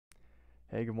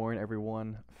Hey, good morning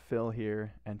everyone. Phil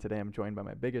here, and today I'm joined by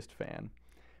my biggest fan.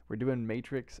 We're doing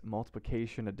matrix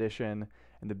multiplication, addition,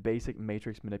 and the basic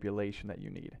matrix manipulation that you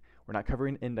need. We're not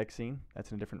covering indexing,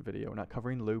 that's in a different video. We're not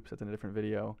covering loops, that's in a different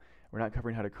video. We're not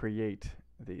covering how to create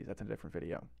these, that's in a different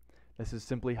video. This is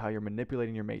simply how you're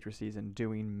manipulating your matrices and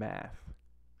doing math.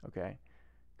 Okay,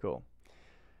 cool.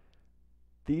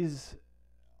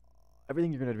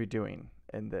 Everything you're going to be doing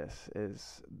in this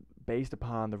is based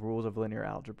upon the rules of linear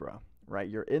algebra. Right?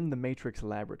 You're in the matrix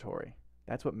laboratory.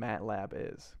 That's what MATLAB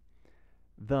is.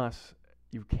 Thus,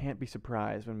 you can't be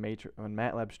surprised when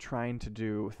MATLAB's trying to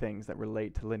do things that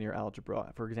relate to linear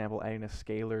algebra. For example, adding a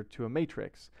scalar to a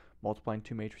matrix, multiplying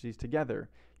two matrices together.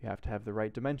 You have to have the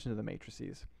right dimensions of the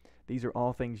matrices. These are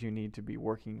all things you need to be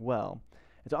working well.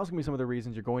 It's also going to be some of the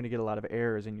reasons you're going to get a lot of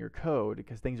errors in your code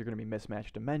because things are going to be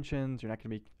mismatched dimensions. You're not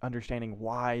going to be understanding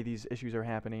why these issues are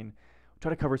happening. We'll try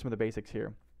to cover some of the basics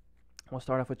here. We'll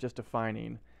start off with just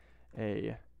defining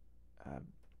a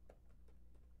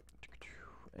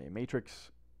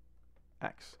matrix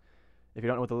X. If you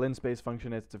don't know what the linspace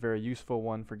function is, it's a very useful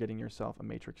one for getting yourself a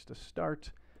matrix to start.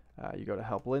 You go to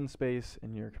help linspace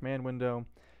in your command window.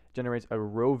 It generates a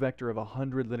row vector of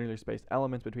 100 linearly spaced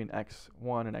elements between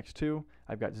x1 and x2.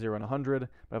 I've got 0 and 100,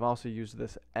 but I've also used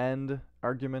this n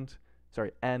argument,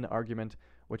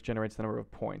 which generates the number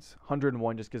of points.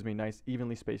 101 just gives me nice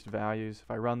evenly spaced values.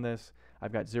 If I run this,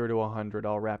 I've got 0 to 100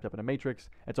 all wrapped up in a matrix.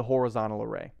 It's a horizontal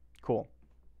array. Cool.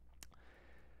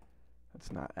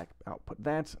 Let's not output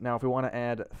that. Now if we want to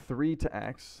add 3 to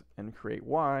x and create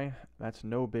y, that's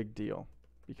no big deal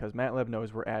because MATLAB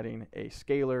knows we're adding a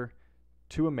scalar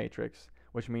to a matrix,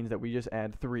 which means that we just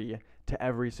add 3 to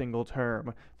every single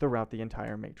term throughout the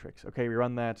entire matrix. Okay, we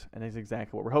run that, and that's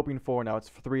exactly what we're hoping for. Now it's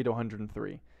 3 to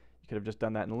 103. You could have just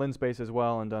done that in linspace as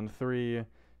well and done 3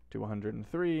 to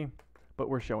 103, but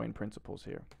we're showing principles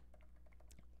here.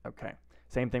 Okay,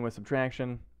 same thing with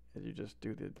subtraction. You just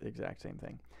do the exact same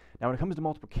thing. Now when it comes to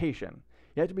multiplication,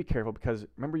 you have to be careful because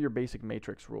remember your basic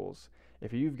matrix rules.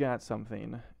 If you've got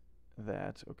something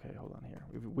that, okay, hold on here.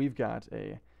 We've got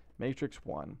a matrix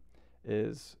 1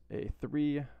 is a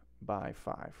 3 by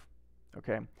 5.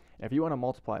 Okay, and if you want to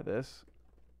multiply this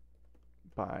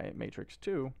by matrix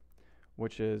 2,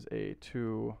 which is a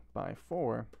 2 by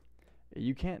 4,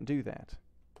 you can't do that,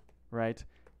 right?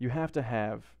 You have to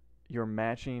have your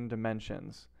matching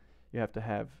dimensions. You have to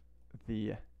have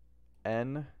the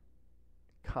n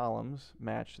columns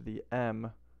match the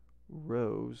m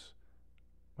rows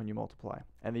when you multiply.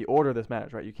 And the order of this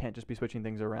matters, right? You can't just be switching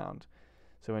things around.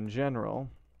 So in general,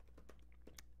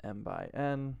 m by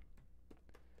n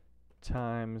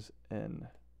times n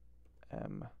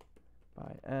m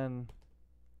by n,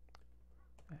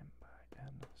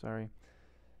 sorry,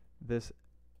 this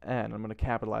n, I'm going to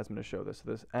capitalize, I'm going to show this.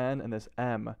 So this n and this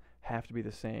m have to be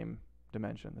the same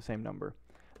dimension, the same number.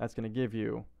 That's going to give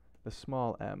you the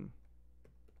small m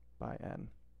by n.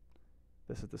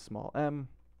 This is the small m,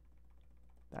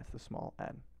 that's the small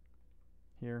n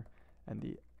here, and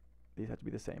these have to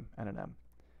be the same, n and m.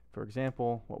 For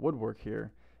example, what would work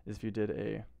here is if you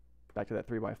did back to that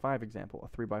 3 by 5 example,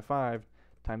 a 3 by 5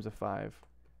 times a 5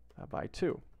 by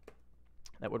 2.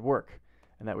 That would work,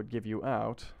 and that would give you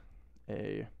out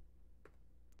a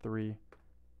 3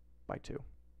 by 2.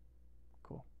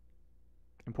 Cool.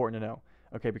 Important to know.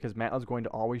 Okay, because MATLAB's going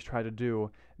to always try to do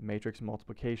matrix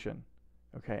multiplication.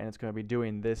 Okay, and it's going to be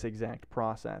doing this exact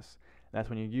process. That's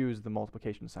when you use the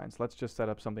multiplication sign. So let's just set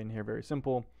up something here very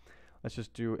simple. Let's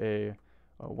just do a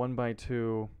 1 by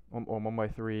 2 or 1 by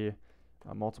 3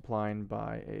 multiplying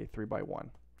by a 3 by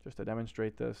 1. Just to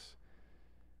demonstrate this,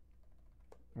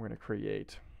 we're going to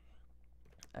create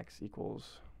x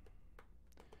equals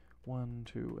 1,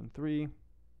 2, and 3.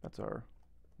 That's our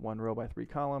 1 row by 3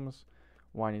 columns.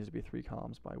 Y needs to be 3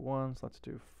 columns by 1. So let's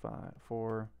do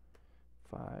 4,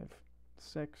 5,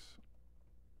 6.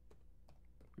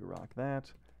 We rock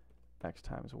that. X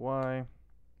times y.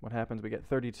 What happens? We get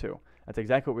 32. That's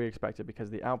exactly what we expected because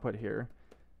the output here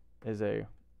is a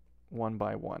 1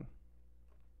 by 1.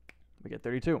 We get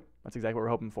 32. That's exactly what we're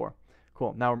hoping for.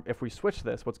 Cool. Now if we switch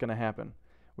this, what's going to happen?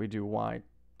 We do y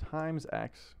times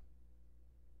x,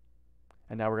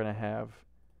 and now we're going to have,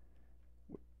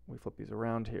 we flip these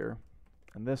around here,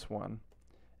 and this one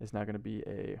is now going to be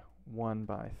a 1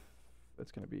 by,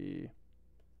 that's going to be,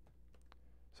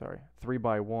 sorry, 3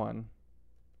 by 1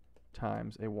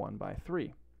 times a 1 by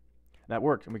 3. That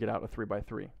worked, and we get out a 3 by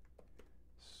 3.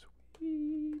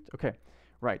 Sweet. Okay,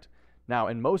 right. Now,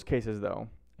 in most cases, though,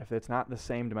 if it's not the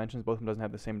same dimensions, both of them doesn't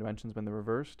have the same dimensions when they're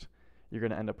reversed, you're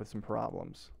going to end up with some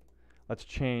problems. Let's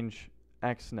change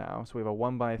x now. So we have a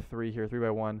 1 by 3 here, 3 by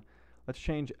 1. Let's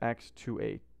change x to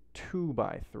a 2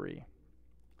 by 3. Get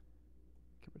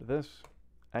rid of this.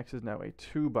 X is now a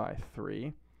 2 by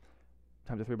 3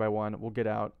 times a 3 by 1. We'll get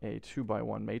out a 2 by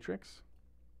 1 matrix.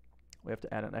 We have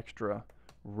to add an extra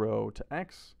row to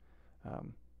X.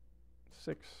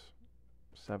 6,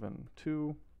 7,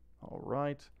 2. All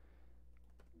right.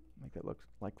 Make that look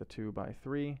like the 2 by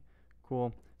 3.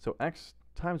 Cool. So X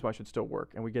times Y should still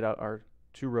work, and we get out our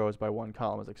 2 rows by 1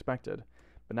 column as expected.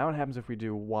 But now what happens if we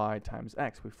do Y times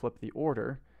X? We flip the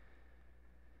order.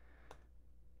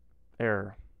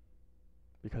 Error.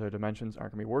 Because our dimensions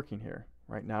aren't going to be working here.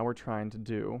 Right now we're trying to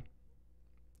do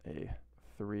a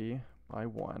 3 by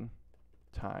 1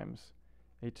 times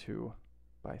a 2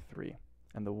 by 3.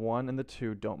 And the 1 and the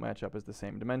 2 don't match up as the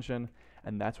same dimension,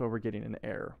 and that's why we're getting an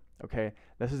error. Okay?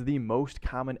 This is the most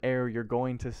common error you're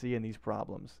going to see in these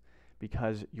problems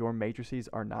because your matrices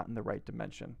are not in the right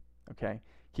dimension. Okay?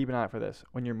 Keep an eye out for this.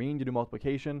 When you're meaning to do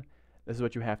multiplication, this is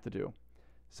what you have to do.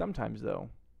 Sometimes, though,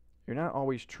 you're not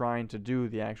always trying to do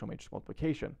the actual matrix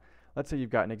multiplication. Let's say you've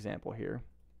got an example here.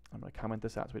 I'm going to comment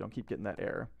this out so we don't keep getting that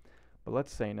error. But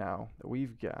let's say now that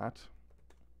we've got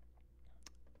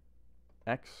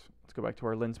X. Let's go back to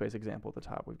our linspace example at the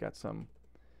top. We've got some,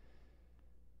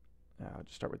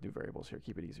 just start with new variables here,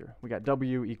 keep it easier. We got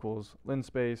W equals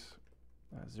linspace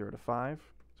 0 to 5.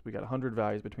 So we got 100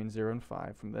 values between 0 and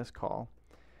 5 from this call.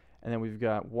 And then we've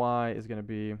got Y is going to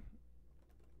be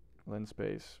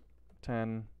linspace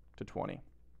 10 to 20.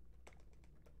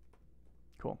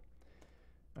 Cool.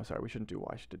 Oh, sorry, we shouldn't do Y,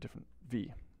 we should do different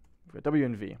V. We've got W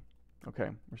and V. Okay,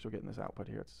 we're still getting this output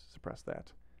here. Let's suppress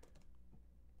that.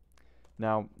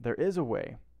 Now, there is a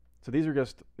way. So these are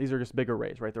just big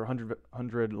arrays, right? They're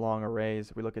 100 long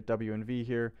arrays. If we look at W and V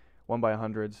here, 1 by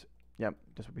 100s. Yep,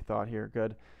 just what we thought here.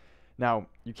 Good. Now,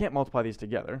 you can't multiply these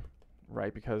together,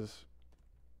 right? Because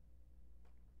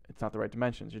it's not the right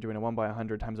dimensions. You're doing a 1 by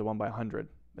 100 times a 1 by 100.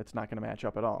 That's not going to match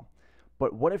up at all.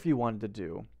 But what if you wanted to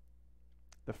do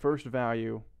the first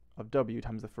value of W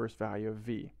times the first value of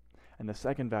V, and the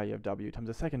second value of W times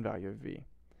the second value of V?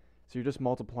 So you're just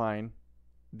multiplying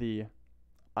the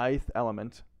ith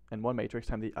element in one matrix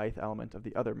times the ith element of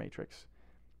the other matrix.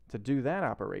 To do that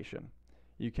operation,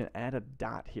 you can add a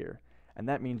dot here, and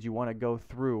that means you want to go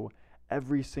through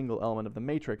every single element of the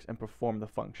matrix and perform the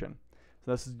function.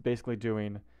 So this is basically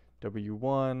doing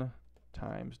W1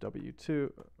 times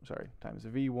W2, times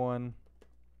V1.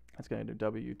 That's going to do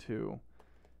W2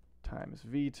 times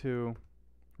V2,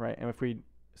 right? And if we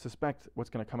suspect what's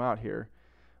going to come out here,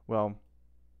 well,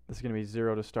 this is going to be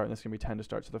 0 to start, and this is going to be 10 to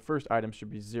start. So the first item should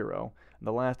be 0, and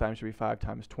the last item should be 5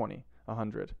 times 20,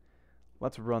 100.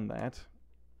 Let's run that.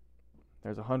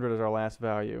 There's 100 as our last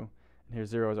value, and here's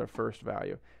 0 as our first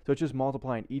value. So it's just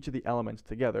multiplying each of the elements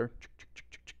together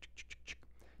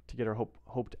to get our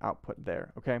hoped output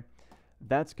there, okay?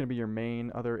 That's going to be your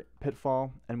main other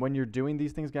pitfall. And when you're doing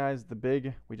these things, guys,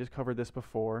 we just covered this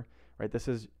before, right? This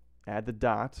is add the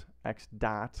dot, X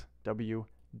dot, W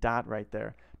dot right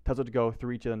there. Tells it to go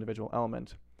through each individual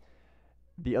element.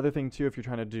 The other thing too, if you're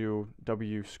trying to do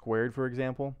W squared, for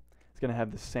example, it's going to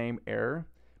have the same error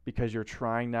because you're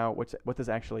trying now, what this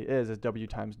actually is W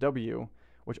times W,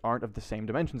 which aren't of the same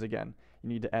dimensions again. You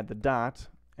need to add the dot,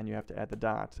 and you have to add the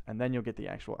dot, and then you'll get the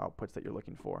actual outputs that you're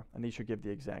looking for. And these should give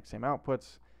the exact same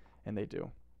outputs, and they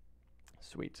do.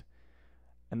 Sweet.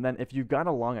 And then if you've got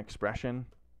a long expression,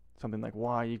 something like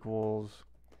Y equals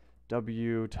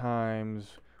W times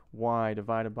Y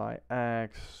divided by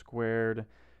X squared,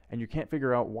 and you can't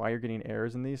figure out why you're getting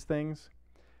errors in these things,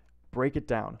 break it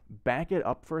down. Back it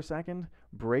up for a second,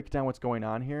 break down what's going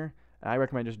on here. I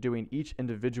recommend just doing each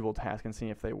individual task and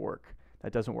seeing if they work.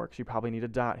 That doesn't work, so you probably need a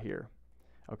dot here.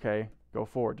 Okay, go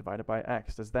forward, divide it by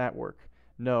X. Does that work?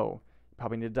 No. You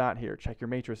probably need a dot here. Check your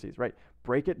matrices, right?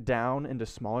 Break it down into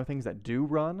smaller things that do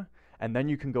run, and then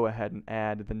you can go ahead and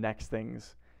add the next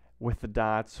things with the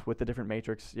dots, with the different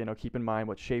matrix. You know, keep in mind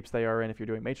what shapes they are in if you're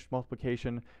doing matrix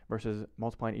multiplication versus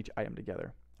multiplying each item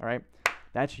together. All right?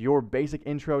 That's your basic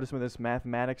intro to some of this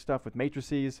mathematics stuff with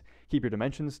matrices. Keep your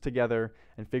dimensions together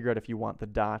and figure out if you want the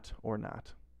dot or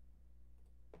not.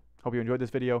 Hope you enjoyed this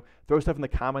video. Throw stuff in the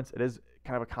comments. It is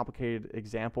kind of a complicated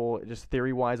example, just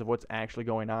theory-wise of what's actually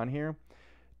going on here.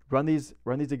 Run these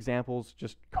examples.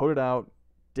 Just code it out.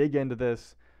 Dig into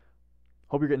this.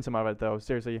 Hope you're getting some out of it, though.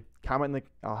 Seriously, comment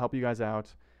I'll help you guys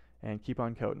out, and keep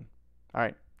on coding. All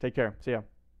right, take care. See ya.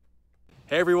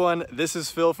 Hey everyone, this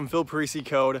is Phil from Phil Parisi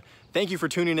Code. Thank you for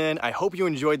tuning in. I hope you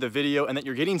enjoyed the video and that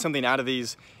you're getting something out of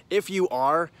these. If you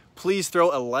are, please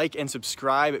throw a like and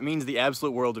subscribe. It means the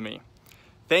absolute world to me.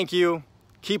 Thank you,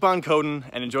 keep on coding,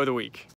 and enjoy the week.